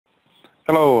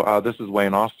Hello, this is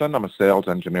Wayne Austin. I'm a sales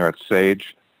engineer at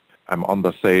Sage. I'm on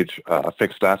the Sage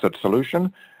Fixed Asset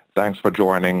Solution. Thanks for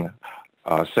joining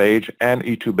Sage and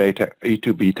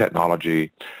E2B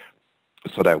Technology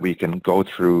so that we can go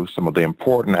through some of the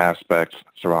important aspects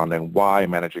surrounding why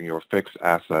managing your fixed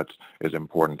assets is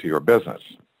important to your business.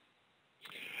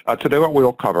 Today what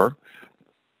we'll cover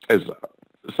is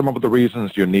some of the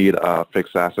reasons you need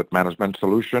fixed asset management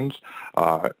solutions.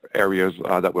 Areas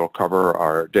that we'll cover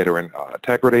are data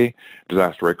integrity,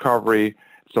 disaster recovery,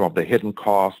 some of the hidden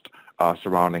costs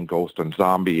surrounding ghost and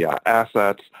zombie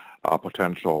assets,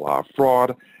 potential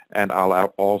fraud, and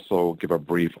I'll also give a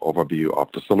brief overview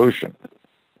of the solution.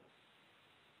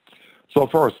 So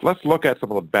first, let's look at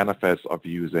some of the benefits of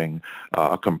using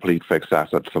a complete fixed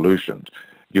asset solution.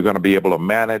 You're going to be able to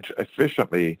manage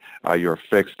efficiently your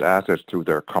fixed assets through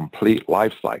their complete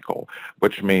life cycle,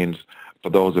 which means for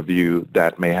those of you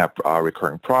that may have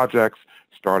recurring projects,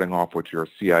 starting off with your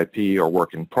CIP or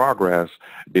work in progress,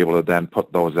 be able to then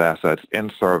put those assets in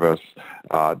service,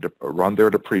 run their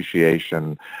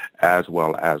depreciation, as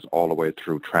well as all the way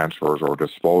through transfers or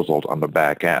disposals on the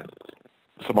back end.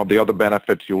 Some of the other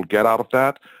benefits you'll get out of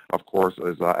that, of course,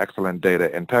 is excellent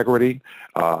data integrity,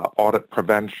 audit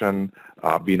prevention,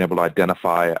 being able to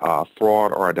identify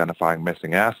fraud or identifying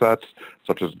missing assets,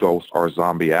 such as ghost or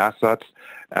zombie assets,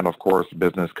 and of course,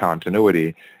 business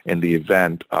continuity in the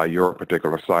event your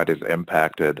particular site is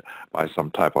impacted by some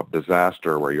type of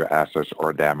disaster where your assets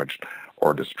are damaged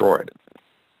or destroyed.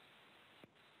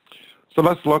 So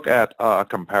let's look at a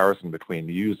comparison between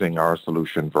using our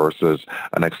solution versus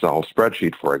an Excel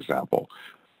spreadsheet, for example.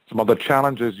 Some of the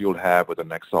challenges you'll have with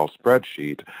an Excel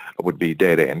spreadsheet would be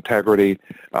data integrity,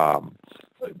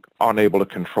 unable to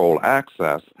control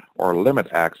access or limit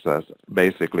access.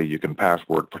 Basically, you can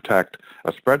password protect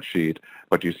a spreadsheet,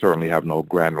 but you certainly have no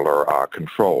granular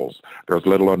controls. There's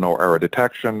little or no error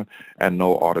detection and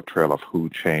no audit trail of who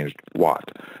changed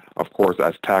what. Of course,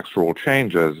 as tax rule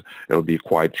changes, it'll be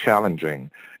quite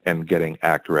challenging in getting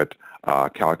accurate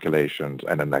calculations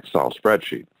in an Excel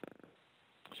spreadsheet.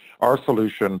 Our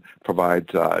solution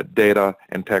provides data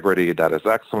integrity that is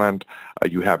excellent.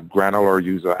 You have granular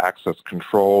user access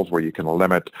controls where you can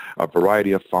limit a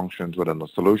variety of functions within the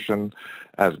solution,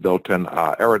 as built-in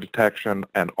error detection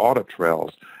and audit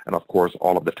trails. And of course,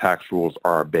 all of the tax rules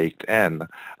are baked in,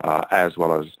 as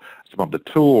well as some of the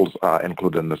tools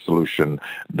included in the solution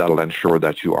that'll ensure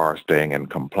that you are staying in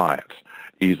compliance.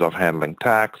 Ease of handling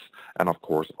tax, and of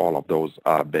course, all of those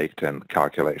baked-in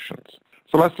calculations.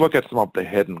 So let's look at some of the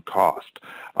hidden costs.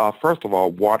 First of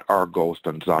all, what are ghost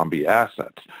and zombie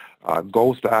assets?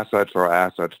 Ghost assets are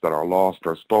assets that are lost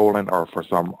or stolen or for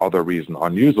some other reason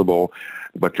unusable,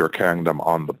 but you're carrying them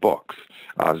on the books.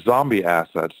 Zombie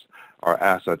assets are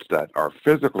assets that are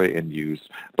physically in use,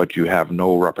 but you have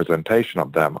no representation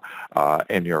of them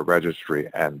in your registry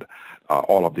and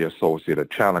all of the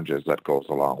associated challenges that goes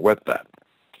along with that.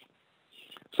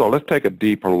 So let's take a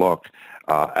deeper look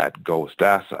at ghost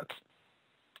assets.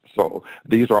 So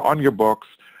these are on your books.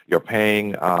 You're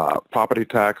paying property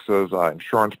taxes,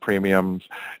 insurance premiums,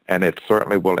 and it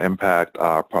certainly will impact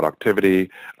productivity,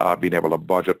 being able to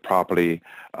budget properly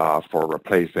for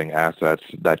replacing assets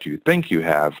that you think you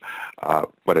have,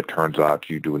 but it turns out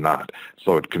you do not.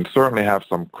 So it can certainly have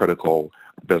some critical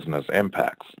business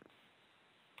impacts.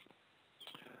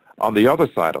 On the other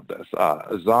side of this,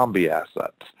 zombie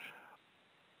assets.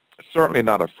 Certainly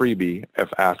not a freebie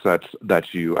if assets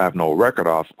that you have no record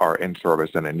of are in service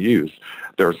and in use.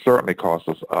 There are certainly costs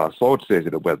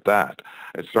associated with that.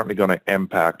 It's certainly going to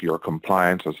impact your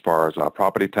compliance as far as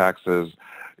property taxes.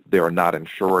 They are not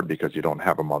insured because you don't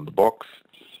have them on the books.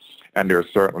 And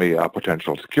there's certainly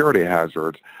potential security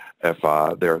hazards if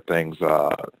there are things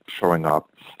showing up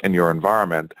in your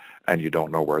environment and you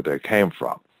don't know where they came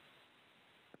from.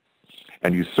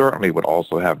 And you certainly would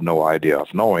also have no idea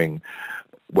of knowing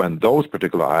when those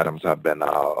particular items have been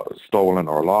stolen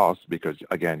or lost because,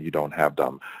 again, you don't have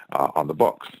them on the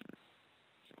books.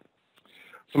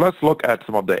 So let's look at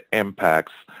some of the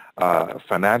impacts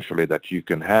financially that you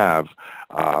can have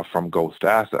from ghost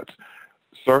assets.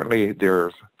 Certainly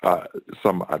there's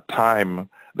some time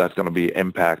that's going to be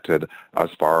impacted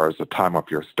as far as the time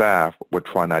of your staff with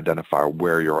trying to identify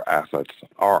where your assets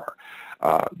are.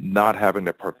 Not having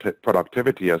the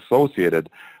productivity associated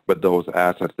with those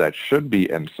assets that should be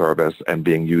in service and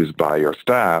being used by your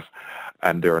staff,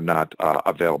 and they're not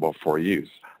available for use.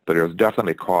 So there's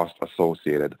definitely cost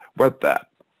associated with that.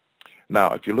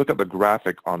 Now, if you look at the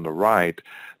graphic on the right,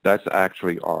 that's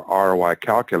actually our ROI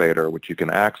calculator, which you can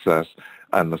access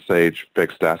on the Sage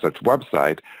Fixed Assets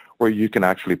website, where you can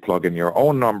actually plug in your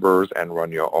own numbers and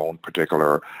run your own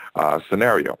particular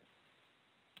scenario.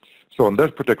 So in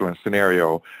this particular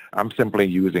scenario, I'm simply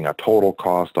using a total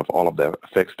cost of all of the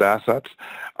fixed assets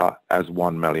as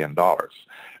 $1 million.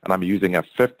 And I'm using a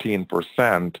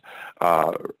 15%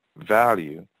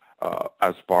 value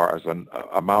as far as an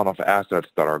amount of assets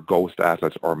that are ghost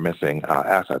assets or missing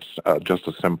assets, just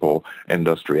a simple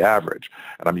industry average.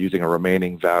 And I'm using a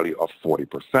remaining value of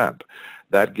 40%.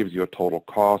 That gives you a total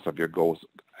cost of your ghost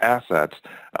assets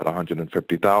at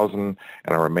 $150,000 and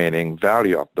a remaining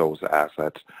value of those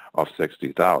assets of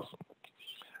 $60,000.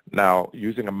 Now,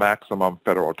 using a maximum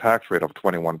federal tax rate of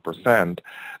 21%,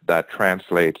 that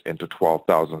translates into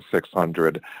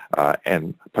 $12,600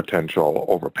 in potential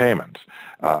overpayments.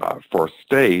 For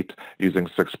state, using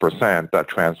 6%, that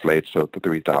translates to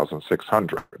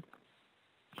 $3,600.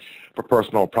 For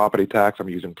personal property tax, I'm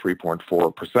using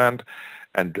 3.4%,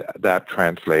 and that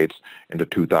translates into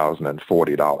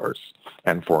 $2,040.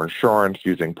 And for insurance,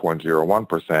 using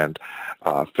 0.01%,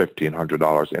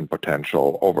 $1,500 in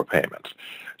potential overpayments.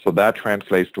 So that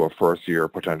translates to a first-year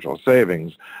potential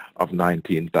savings of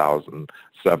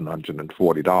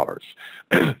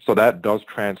 $19,740. So that does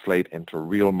translate into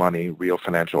real money, real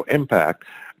financial impact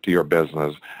to your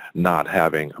business, not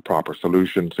having a proper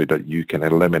solution so that you can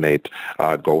eliminate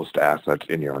ghost assets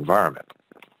in your environment.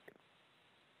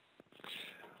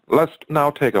 Let's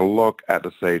now take a look at the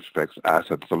SageFix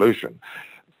asset solution.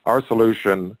 Our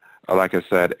solution, like I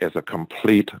said, is a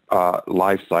complete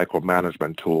life cycle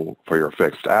management tool for your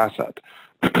fixed asset.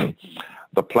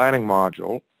 The planning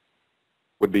module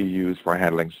would be used for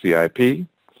handling CIP,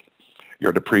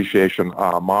 your depreciation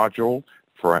module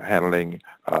for handling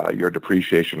your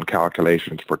depreciation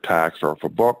calculations for tax or for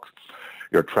books,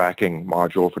 your tracking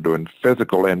module for doing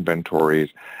physical inventories,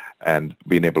 and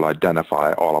being able to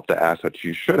identify all of the assets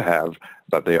you should have,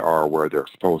 that they are where they're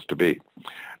supposed to be.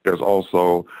 There's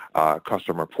also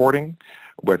custom reporting,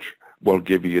 which will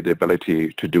give you the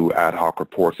ability to do ad hoc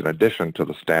reports in addition to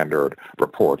the standard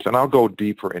reports. And I'll go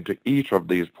deeper into each of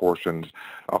these portions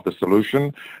of the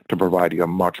solution to provide you a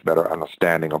much better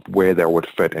understanding of where they would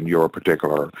fit in your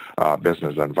particular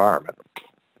business environment.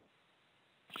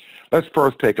 Let's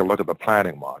first take a look at the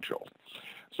planning module.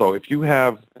 So if you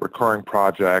have recurring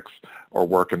projects or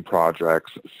work in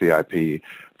projects, CIP,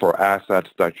 for assets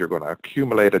that you're going to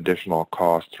accumulate additional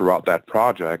costs throughout that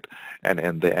project, and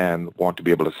in the end want to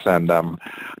be able to send them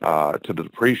to the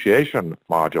depreciation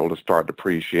module to start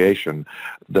depreciation,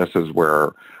 this is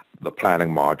where the planning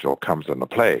module comes into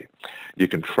play. You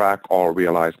can track all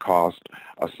realized costs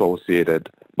associated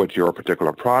with your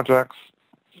particular projects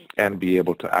and be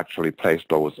able to actually place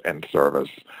those in service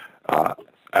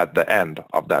at the end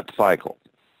of that cycle.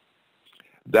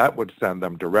 That would send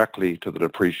them directly to the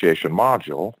depreciation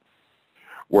module,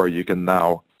 where you can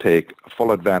now take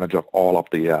full advantage of all of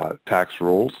the tax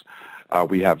rules.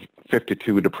 We have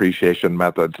 52 depreciation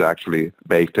methods actually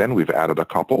baked in. We've added a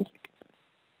couple.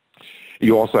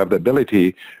 You also have the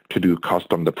ability to do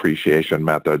custom depreciation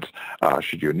methods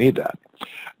should you need that.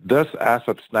 This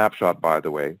asset snapshot, by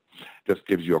the way, just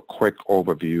gives you a quick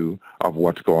overview of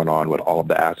what's going on with all of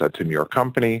the assets in your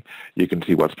company. You can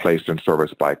see what's placed in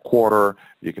service by quarter.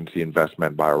 You can see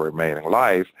investment by remaining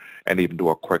life, and even do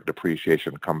a quick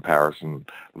depreciation comparison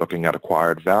looking at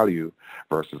acquired value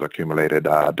versus accumulated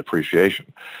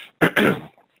depreciation. There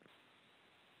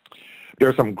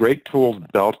are some great tools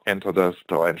built into this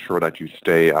to ensure that you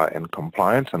stay in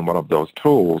compliance, and one of those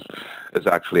tools is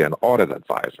actually an audit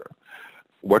advisor.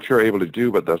 What you're able to do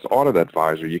with this audit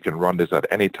advisor, you can run this at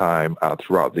any time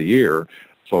throughout the year,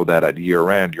 so that at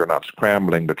year end you're not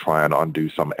scrambling to try and undo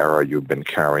some error you've been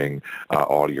carrying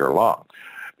all year long.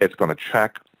 It's going to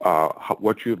check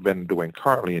what you've been doing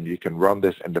currently, and you can run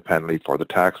this independently for the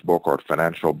tax book or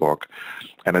financial book,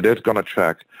 and it is going to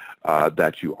check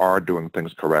that you are doing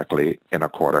things correctly in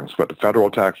accordance with the federal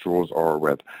tax rules or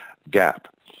with GAAP.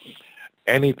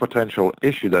 Any potential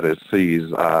issue that it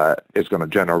sees is going to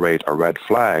generate a red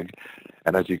flag,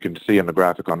 and as you can see in the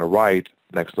graphic on the right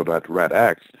next to that red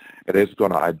X, it is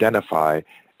going to identify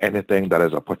anything that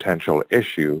is a potential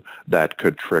issue that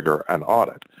could trigger an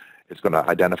audit. It's going to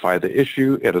identify the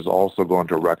issue. It is also going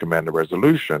to recommend a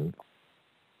resolution,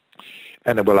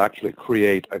 and it will actually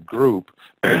create a group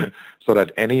so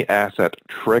that any asset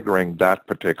triggering that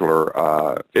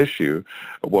particular issue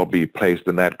will be placed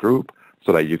in that group,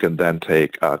 so that you can then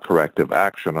take corrective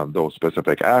action on those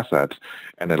specific assets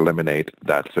and eliminate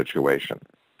that situation.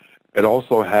 It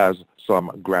also has some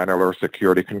granular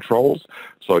security controls.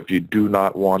 So if you do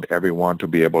not want everyone to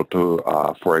be able to,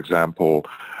 for example,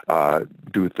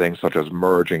 do things such as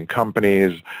merging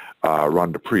companies,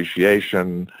 run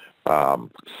depreciation,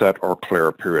 set or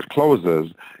clear period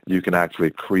closes, you can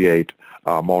actually create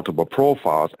multiple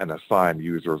profiles and assign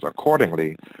users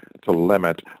accordingly to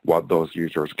limit what those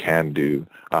users can do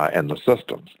in the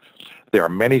systems. There are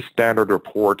many standard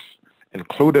reports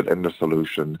included in the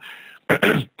solution,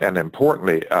 and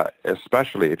importantly,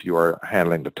 especially if you are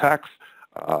handling the tax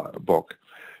book,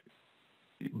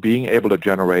 being able to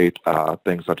generate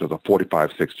things such as a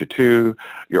 4562,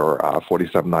 your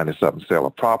 4797 sale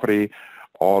of property,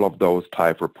 all of those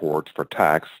type reports for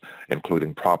tax,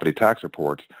 including property tax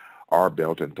reports, are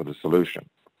built into the solution.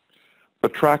 The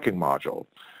tracking module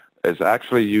is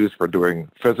actually used for doing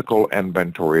physical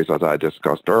inventories, as I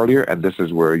discussed earlier, and this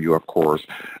is where you, of course,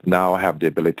 now have the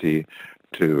ability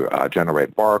to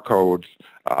generate barcodes,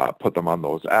 put them on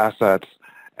those assets,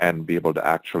 and be able to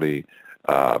actually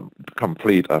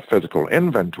complete physical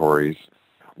inventories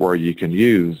where you can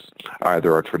use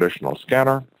either a traditional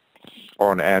scanner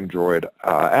or an Android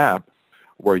app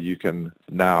where you can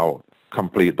now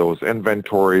complete those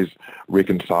inventories,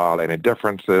 reconcile any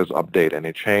differences, update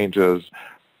any changes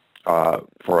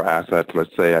for assets.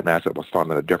 Let's say an asset was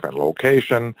found in a different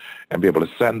location, and be able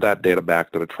to send that data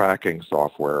back to the tracking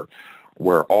software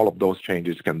where all of those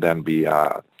changes can then be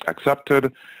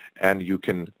accepted, and you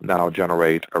can now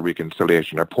generate a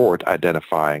reconciliation report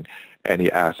identifying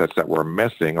any assets that were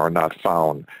missing or not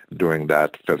found during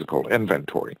that physical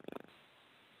inventory.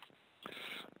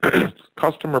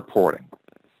 Custom reporting.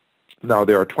 Now,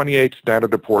 there are 28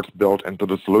 standard reports built into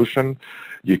the solution.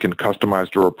 You can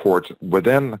customize the reports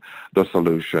within the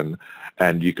solution,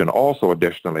 and you can also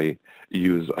additionally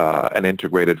use an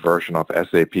integrated version of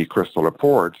SAP Crystal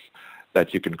Reports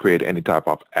that you can create any type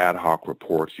of ad hoc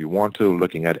reports you want to,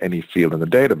 looking at any field in the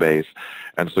database,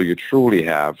 and so you truly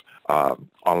have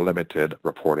unlimited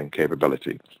reporting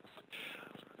capability.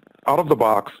 Out of the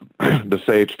box, the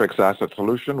Sage Fixed Asset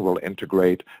solution will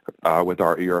integrate with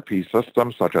our ERP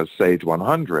systems such as Sage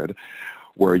 100,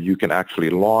 where you can actually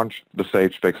launch the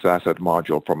Sage Fixed Asset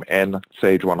module from in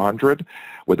Sage 100.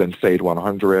 Within Sage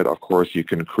 100, of course, you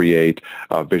can create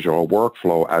a visual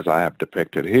workflow as I have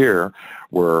depicted here,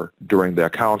 where during the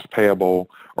accounts payable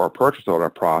or purchase order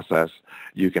process,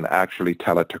 you can actually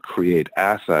tell it to create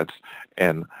assets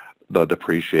in the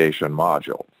depreciation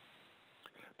module.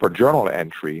 For journal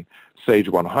entry, Sage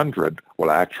 100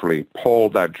 will actually pull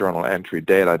that journal entry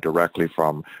data directly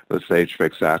from the Sage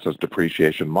Fixed Assets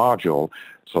depreciation module,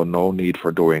 so no need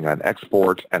for doing an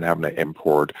export and having to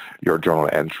import your journal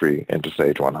entry into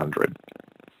Sage 100.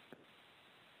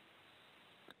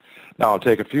 Now I'll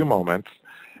take a few moments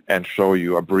and show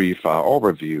you a brief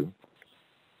overview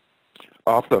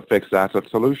of the fixed asset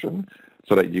solution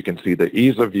so that you can see the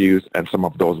ease of use and some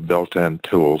of those built-in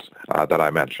tools that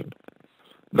I mentioned.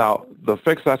 Now, the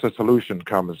fixed asset solution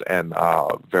comes in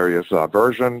various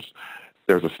versions.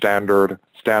 There's a standard,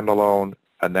 standalone,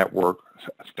 a network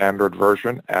standard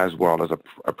version, as well as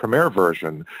a premier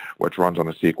version, which runs on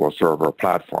the SQL Server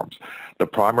platforms. The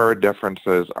primary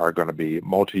differences are going to be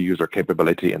multi-user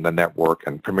capability in the network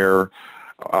and premier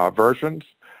versions,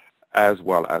 as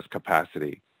well as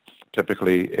capacity.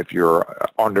 Typically, if you're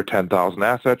under 10,000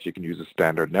 assets, you can use a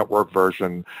standard network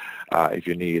version. If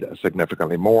you need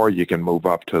significantly more, you can move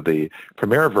up to the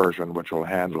premier version, which will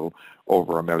handle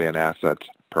over 1 million assets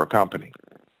per company.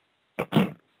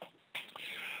 The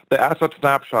asset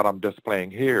snapshot I'm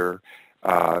displaying here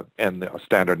in the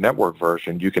standard network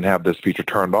version, you can have this feature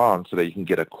turned on so that you can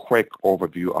get a quick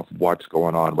overview of what's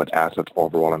going on with assets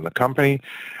overall in the company.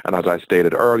 And as I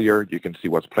stated earlier, you can see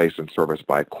what's placed in service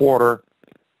by quarter.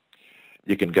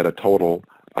 You can get a total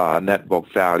net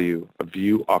book value, a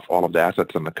view of all of the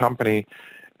assets in the company,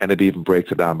 and it even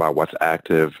breaks it down by what's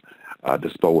active,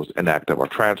 disposed, inactive, or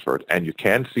transferred. And you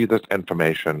can see this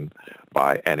information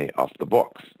by any of the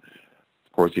books.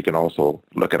 Of course, you can also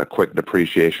look at a quick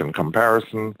depreciation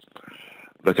comparison,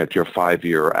 look at your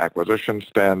 5-year acquisition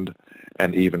spend,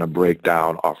 and even a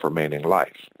breakdown of remaining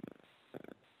life.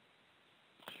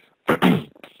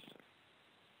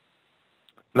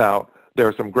 Now, there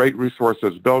are some great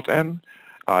resources built in.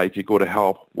 If you go to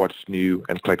Help, What's New,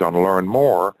 and click on Learn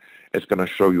More, it's going to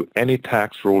show you any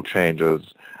tax rule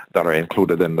changes that are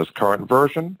included in this current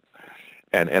version.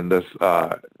 And in this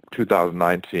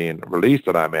 2019 release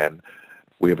that I'm in,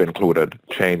 we have included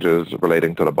changes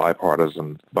relating to the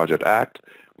Bipartisan Budget Act.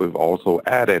 We've also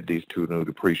added these 2 new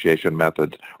depreciation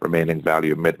methods, remaining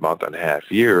value mid-month and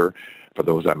half-year, for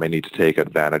those that may need to take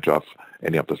advantage of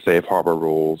any of the safe harbor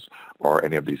rules or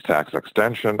any of these tax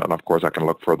extension. And of course, I can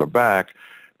look further back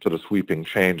to the sweeping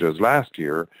changes last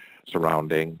year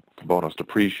surrounding bonus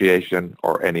depreciation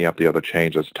or any of the other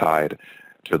changes tied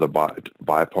to the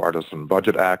Bipartisan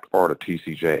Budget Act or the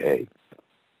TCJA.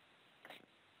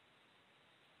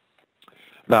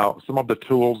 Now, some of the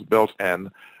tools built in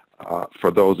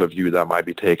for those of you that might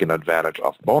be taking advantage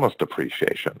of bonus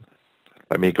depreciation.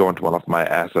 Let me go into one of my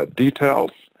asset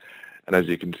details. And as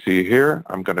you can see here,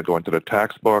 I'm going to go into the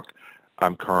tax book.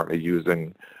 I'm currently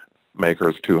using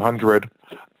Makers 200,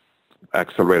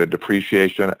 accelerated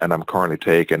depreciation, and I'm currently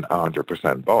taking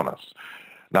 100% bonus.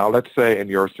 Now, let's say in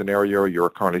your scenario, you're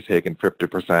currently taking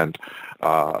 50%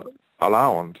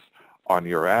 allowance on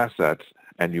your assets,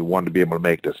 and you want to be able to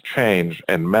make this change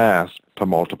en masse to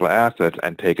multiple assets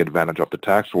and take advantage of the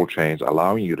tax rule change,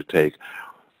 allowing you to take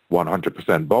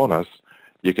 100% bonus.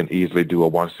 You can easily do a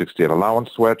 168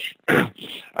 allowance switch.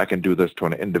 I can do this to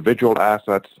an individual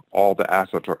assets, all the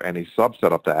assets, or any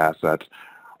subset of the assets,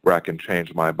 where I can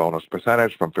change my bonus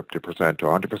percentage from 50% to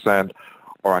 100%,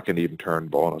 or I can even turn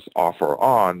bonus off or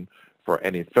on for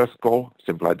any fiscal,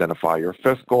 simply identify your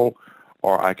fiscal,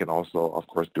 or I can also, of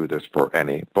course, do this for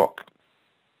any book.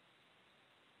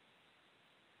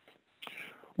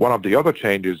 One of the other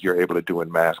changes you're able to do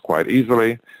en masse quite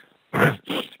easily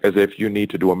is if you need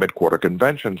to do a mid-quarter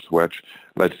convention switch.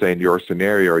 Let's say in your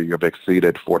scenario, you have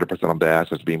exceeded 40% of the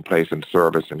assets being placed in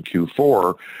service in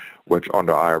Q4, which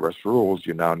under IRS rules,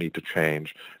 you now need to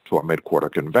change to a mid-quarter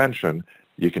convention.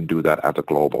 You can do that as a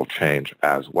global change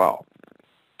as well.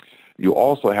 You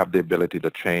also have the ability to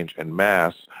change en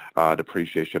masse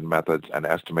depreciation methods and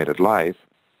estimated life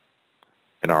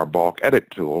in our bulk edit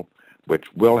tool,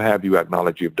 which will have you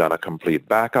acknowledge you've done a complete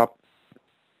backup.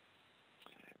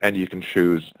 And you can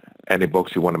choose any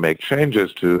books you want to make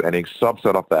changes to, any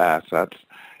subset of the assets,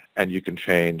 and you can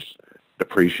change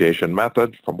depreciation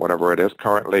method from whatever it is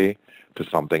currently to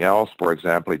something else. For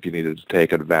example, if you needed to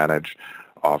take advantage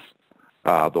of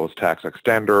those tax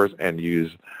extenders and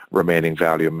use remaining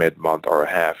value mid-month or a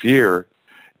half year,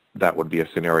 that would be a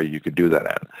scenario you could do that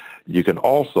in. You can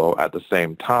also, at the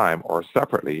same time or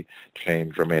separately,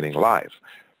 change remaining life.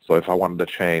 So if I wanted to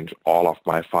change all of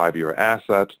my 5-year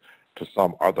assets to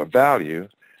some other value,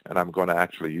 and I'm going to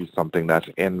actually use something that's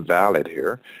invalid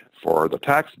here for the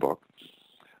tax book,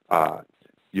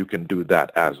 you can do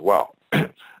that as well.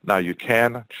 Now, you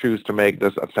can choose to make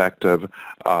this effective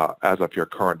as of your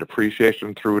current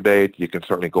depreciation through date. You can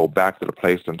certainly go back to the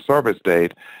placed in service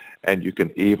date, and you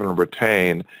can even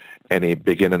retain any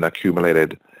beginning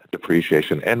accumulated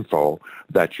depreciation info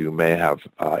that you may have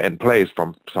in place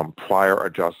from some prior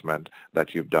adjustment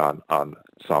that you've done on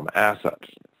some assets.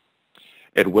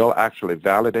 It will actually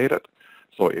validate it.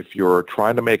 So if you're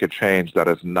trying to make a change that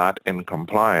is not in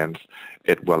compliance,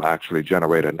 it will actually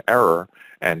generate an error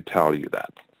and tell you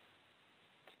that.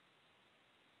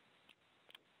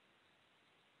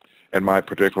 In my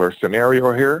particular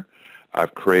scenario here,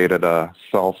 I've created a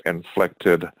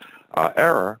self-inflicted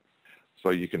error. So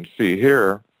you can see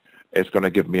here, it's going to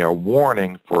give me a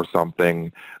warning for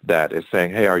something that is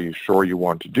saying, hey, are you sure you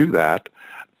want to do that?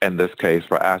 In this case,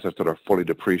 for assets that are fully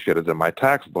depreciated in my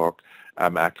tax book,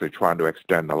 I'm actually trying to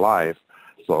extend the life.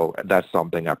 So that's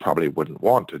something I probably wouldn't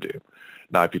want to do.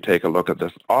 Now, if you take a look at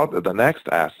this the next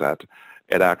asset,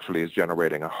 it actually is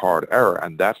generating a hard error,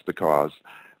 and that's because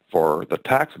for the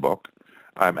tax book,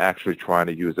 I'm actually trying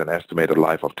to use an estimated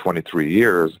life of 23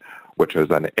 years, which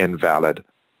is an invalid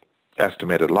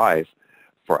estimated life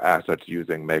for assets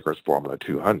using Maker's Formula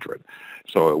 200.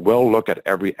 So it will look at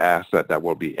every asset that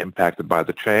will be impacted by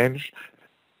the change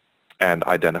and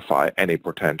identify any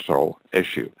potential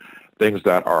issue. Things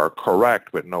that are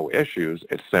correct with no issues,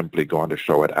 it's simply going to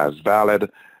show it as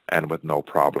valid and with no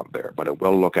problem there, but it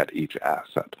will look at each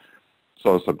asset.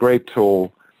 So it's a great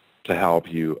tool to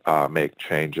help you make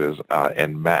changes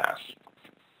en masse.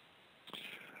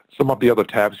 Some of the other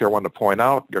tabs here I want to point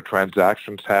out, your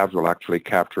transaction tabs will actually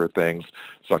capture things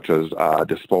such as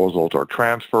disposals or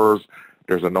transfers.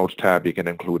 There's a notes tab. You can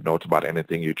include notes about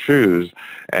anything you choose,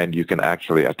 and you can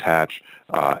actually attach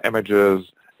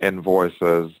images,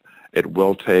 invoices. It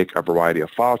will take a variety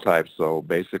of file types, so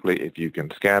basically if you can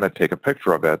scan it, take a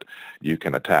picture of it, you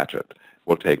can attach it.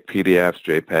 We'll take PDFs,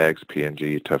 JPEGs,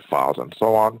 PNG, TIFF files, and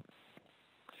so on.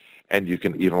 And you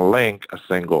can even link a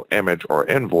single image or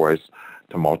invoice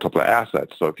to multiple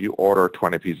assets. So if you order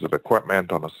 20 pieces of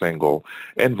equipment on a single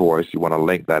invoice, you want to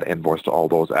link that invoice to all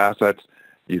those assets,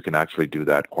 you can actually do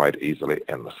that quite easily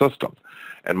in the system.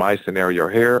 In my scenario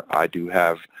here, I do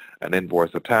have an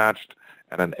invoice attached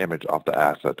and an image of the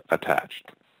asset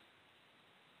attached.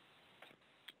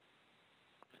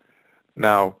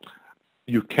 Now,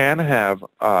 you can have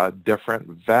different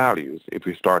values. If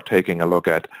we start taking a look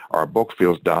at our book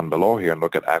fields down below here and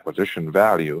look at acquisition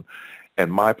value, in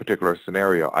my particular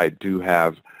scenario, I do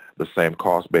have the same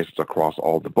cost basis across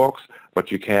all the books,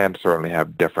 but you can certainly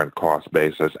have different cost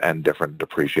basis and different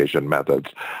depreciation methods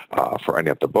for any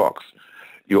of the books.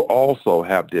 You also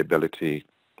have the ability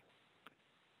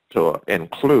to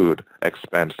include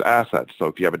expensed assets. So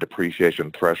if you have a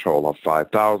depreciation threshold of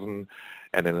 $5,000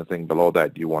 and anything below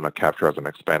that you want to capture as an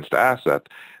expensed asset,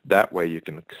 that way you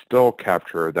can still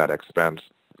capture that expense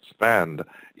spend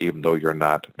even though you're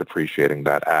not depreciating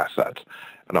that asset.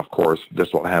 And of course,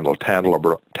 this will handle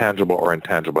tangible or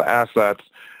intangible assets.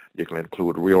 You can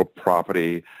include real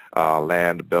property,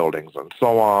 land, buildings, and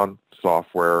so on,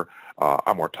 software,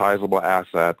 amortizable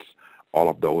assets. All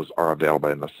of those are available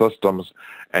in the systems,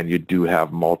 and you do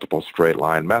have multiple straight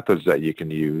line methods that you can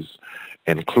use,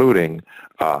 including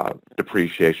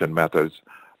depreciation methods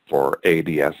for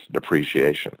ADS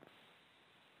depreciation.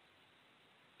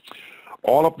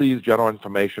 All of these general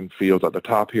information fields at the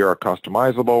top here are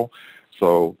customizable.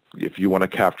 So if you want to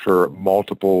capture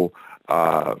multiple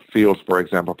fields, for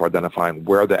example, for identifying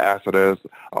where the asset is,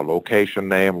 a location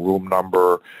name, room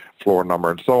number, floor number,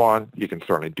 and so on, you can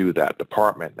certainly do that.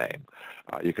 Department name.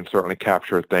 You can certainly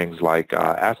capture things like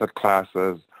asset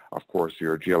classes, of course,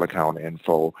 your GL account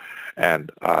info,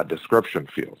 and description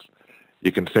fields.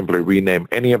 You can simply rename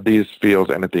any of these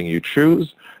fields, anything you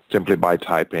choose, simply by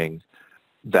typing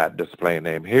that display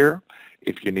name here.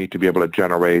 If you need to be able to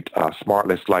generate a smart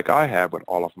list like I have with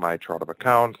all of my chart of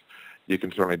accounts, you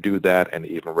can certainly do that and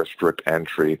even restrict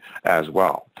entry as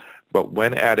well. But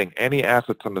when adding any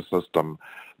assets in the system,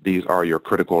 these are your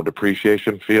critical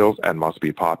depreciation fields and must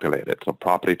be populated. So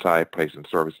property type, place and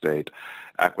service date,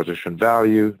 acquisition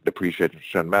value,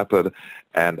 depreciation method,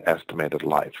 and estimated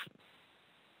life.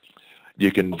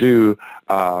 You can do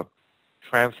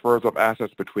transfers of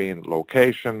assets between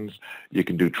locations. You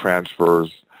can do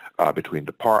transfers between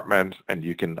departments, and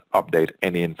you can update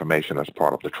any information as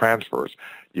part of the transfers.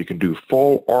 You can do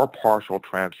full or partial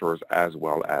transfers as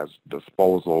well as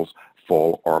disposals,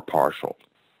 full or partial.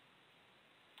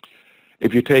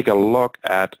 If you take a look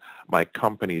at my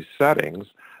company settings,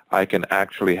 I can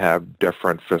actually have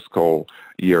different fiscal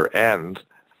year ends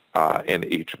in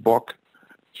each book.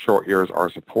 Short years are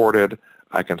supported.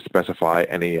 I can specify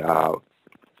any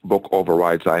book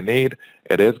overrides I need.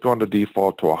 It is going to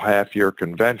default to a half-year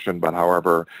convention, but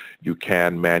however, you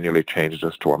can manually change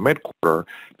this to a mid-quarter,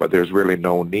 but there's really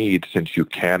no need since you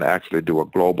can actually do a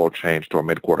global change to a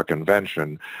mid-quarter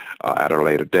convention at a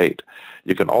later date.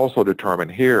 You can also determine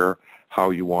here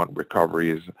how you want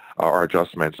recoveries or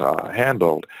adjustments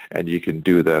handled, and you can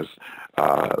do this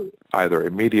either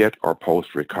immediate or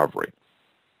post-recovery.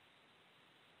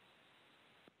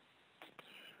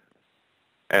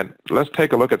 And let's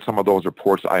take a look at some of those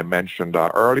reports I mentioned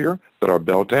earlier that are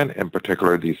built in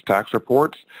particular these tax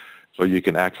reports. So you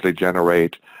can actually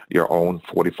generate your own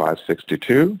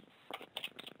 4562.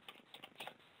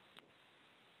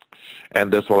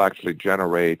 And this will actually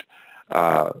generate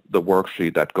the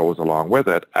worksheet that goes along with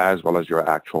it, as well as your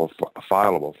actual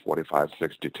fileable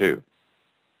 4562.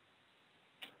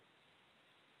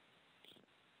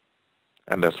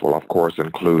 And this will, of course,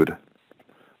 include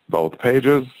both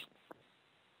pages.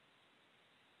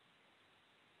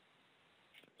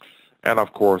 And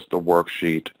of course, the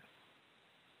worksheet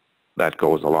that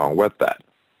goes along with that.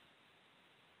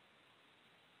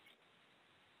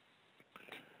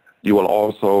 You will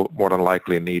also more than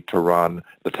likely need to run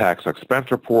the tax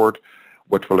expense report,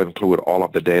 which will include all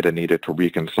of the data needed to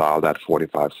reconcile that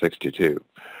 4562.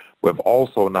 We've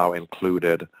also now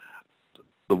included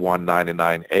the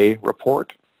 199A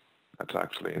report. That's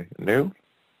actually new.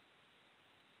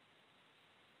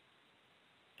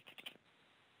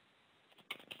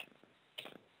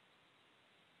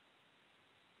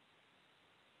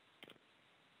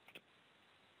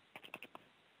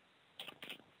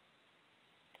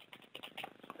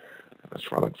 Let's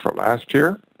run it for last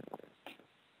year.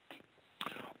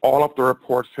 All of the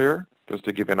reports here, just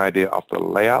to give you an idea of the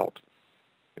layout,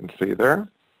 you can see there.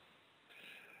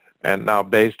 And now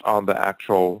based on the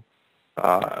actual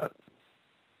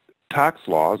tax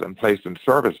laws and place in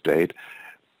service date,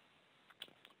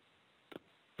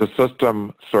 the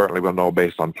system certainly will know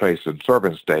based on place in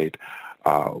service date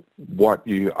what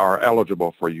you are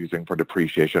eligible for using for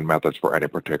depreciation methods for any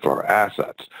particular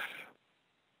assets.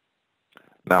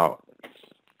 Now,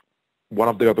 one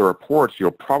of the other reports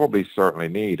you'll probably certainly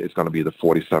need is going to be the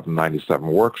 4797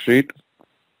 worksheet,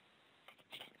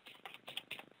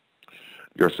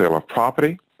 your sale of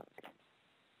property.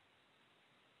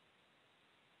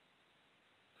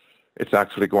 It's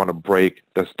actually going to break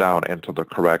this down into the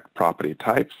correct property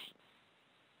types.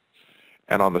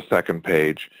 And on the second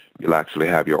page, you'll actually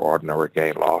have your ordinary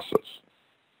gain losses.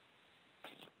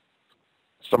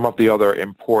 Some of the other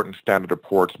important standard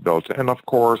reports built in, of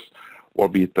course, will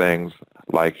be things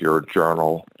like your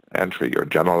journal entry, your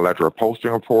general ledger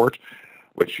posting report,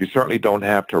 which you certainly don't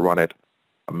have to run it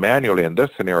manually in this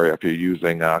scenario if you're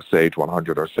using Sage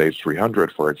 100 or Sage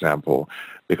 300, for example,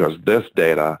 because this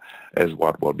data is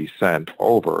what will be sent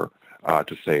over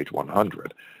to Sage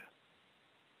 100.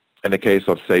 In the case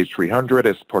of Sage 300,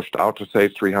 it's pushed out to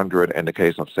Sage 300. In the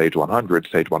case of Sage 100,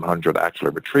 Sage 100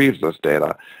 actually retrieves this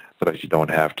data so that you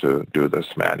don't have to do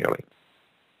this manually.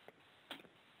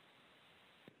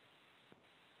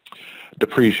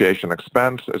 Depreciation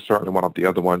expense is certainly one of the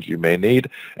other ones you may need,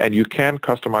 and you can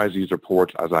customize these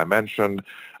reports. As I mentioned,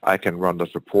 I can run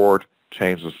this report,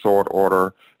 change the sort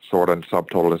order, sort and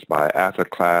subtotal this by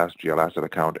asset class, GL asset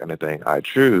account, anything I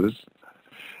choose,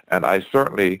 and I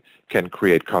certainly can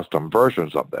create custom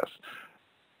versions of this.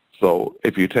 So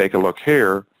if you take a look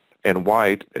here, in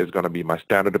white is going to be my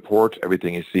standard report.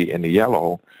 Everything you see in the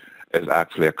yellow is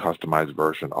actually a customized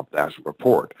version of that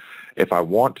report. If I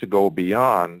want to go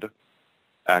beyond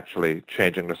actually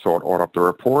changing the sort order of the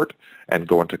report and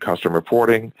go into custom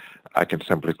reporting, I can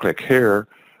simply click here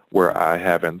where I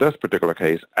have, in this particular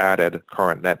case, added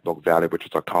current net book value, which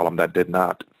is a column that did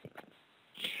not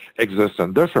exist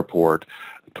in this report,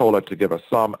 told it to give a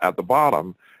sum at the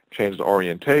bottom, change the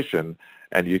orientation,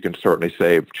 and you can certainly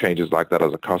save changes like that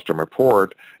as a custom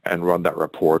report and run that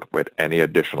report with any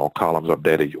additional columns of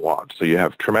data you want. So you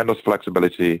have tremendous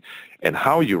flexibility in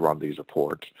how you run these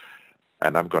reports.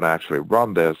 And I'm going to actually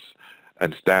run this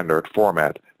in standard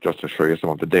format just to show you some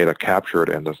of the data captured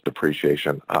in this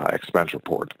depreciation expense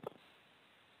report.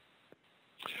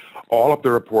 All of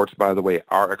the reports, by the way,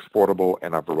 are exportable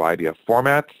in a variety of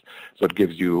formats, so it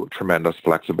gives you tremendous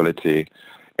flexibility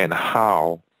in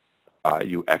how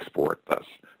you export this.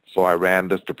 So I ran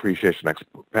this depreciation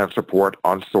expense report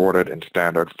unsorted in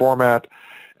standard format,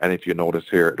 and if you notice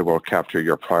here, it will capture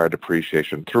your prior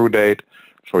depreciation through date,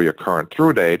 show your current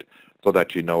through date, so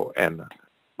that you know, and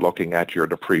looking at your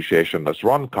depreciation this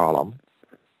run column,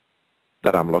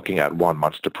 that I'm looking at 1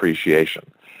 month's depreciation.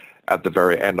 At the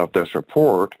very end of this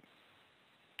report,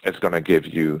 it's going to give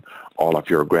you all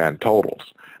of your grand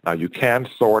totals. Now you can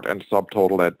sort and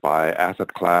subtotal it by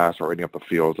asset class or any of the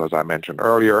fields as I mentioned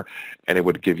earlier, and it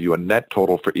would give you a net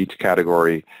total for each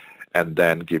category and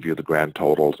then give you the grand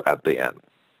totals at the end.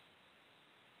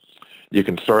 You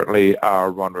can certainly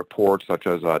run reports such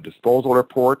as a disposal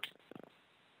report.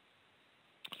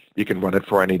 You can run it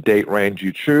for any date range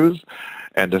you choose,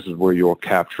 and this is where you'll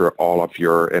capture all of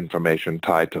your information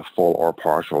tied to full or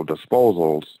partial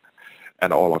disposals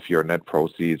and all of your net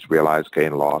proceeds, realized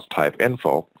gain, loss type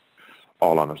info,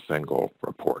 all on a single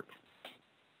report.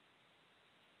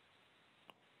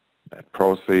 Net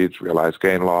proceeds, realized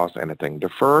gain, loss, anything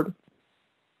deferred.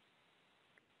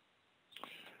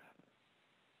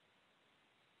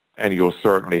 And you'll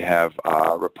certainly have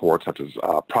reports such as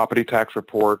property tax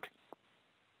report,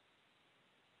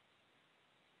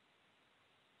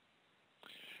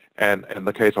 and in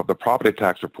the case of the property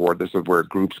tax report, this is where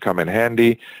groups come in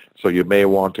handy. So you may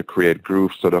want to create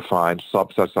groups to define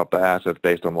subsets of the assets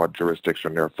based on what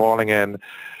jurisdiction they're falling in.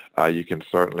 You can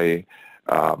certainly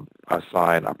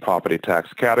assign a property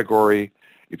tax category.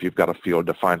 If you've got a field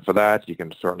defined for that, you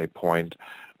can certainly point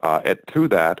it to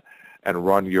that and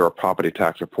run your property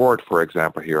tax report, for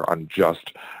example, here on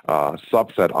just a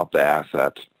subset of the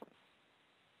assets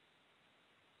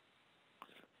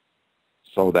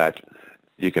so that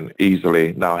you can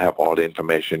easily now have all the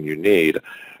information you need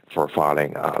for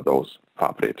filing those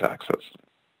property taxes.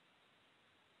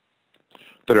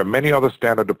 There are many other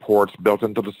standard reports built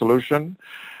into the solution.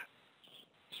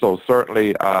 So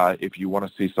certainly if you want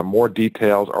to see some more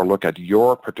details or look at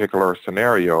your particular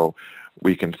scenario,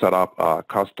 we can set up a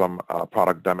custom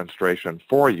product demonstration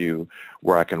for you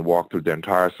where I can walk through the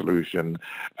entire solution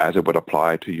as it would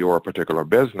apply to your particular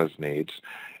business needs,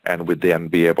 and would then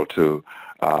be able to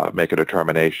make a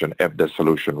determination if this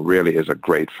solution really is a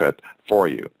great fit for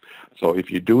you. So if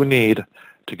you do need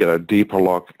to get a deeper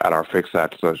look at our fixed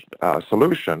asset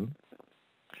solution,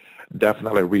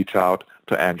 definitely reach out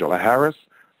to Angela Harris.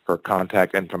 Her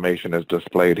contact information is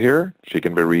displayed here. She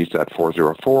can be reached at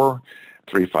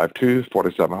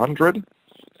 404-352-4700,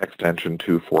 extension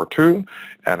 242,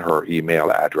 and her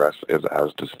email address is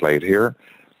as displayed here,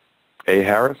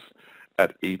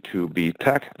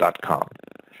 aharris@e2btech.com.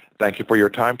 Thank you for your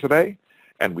time today,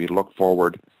 and we look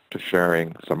forward to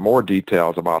sharing some more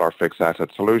details about our fixed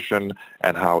asset solution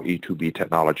and how E2B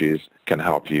Technologies can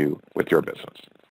help you with your business.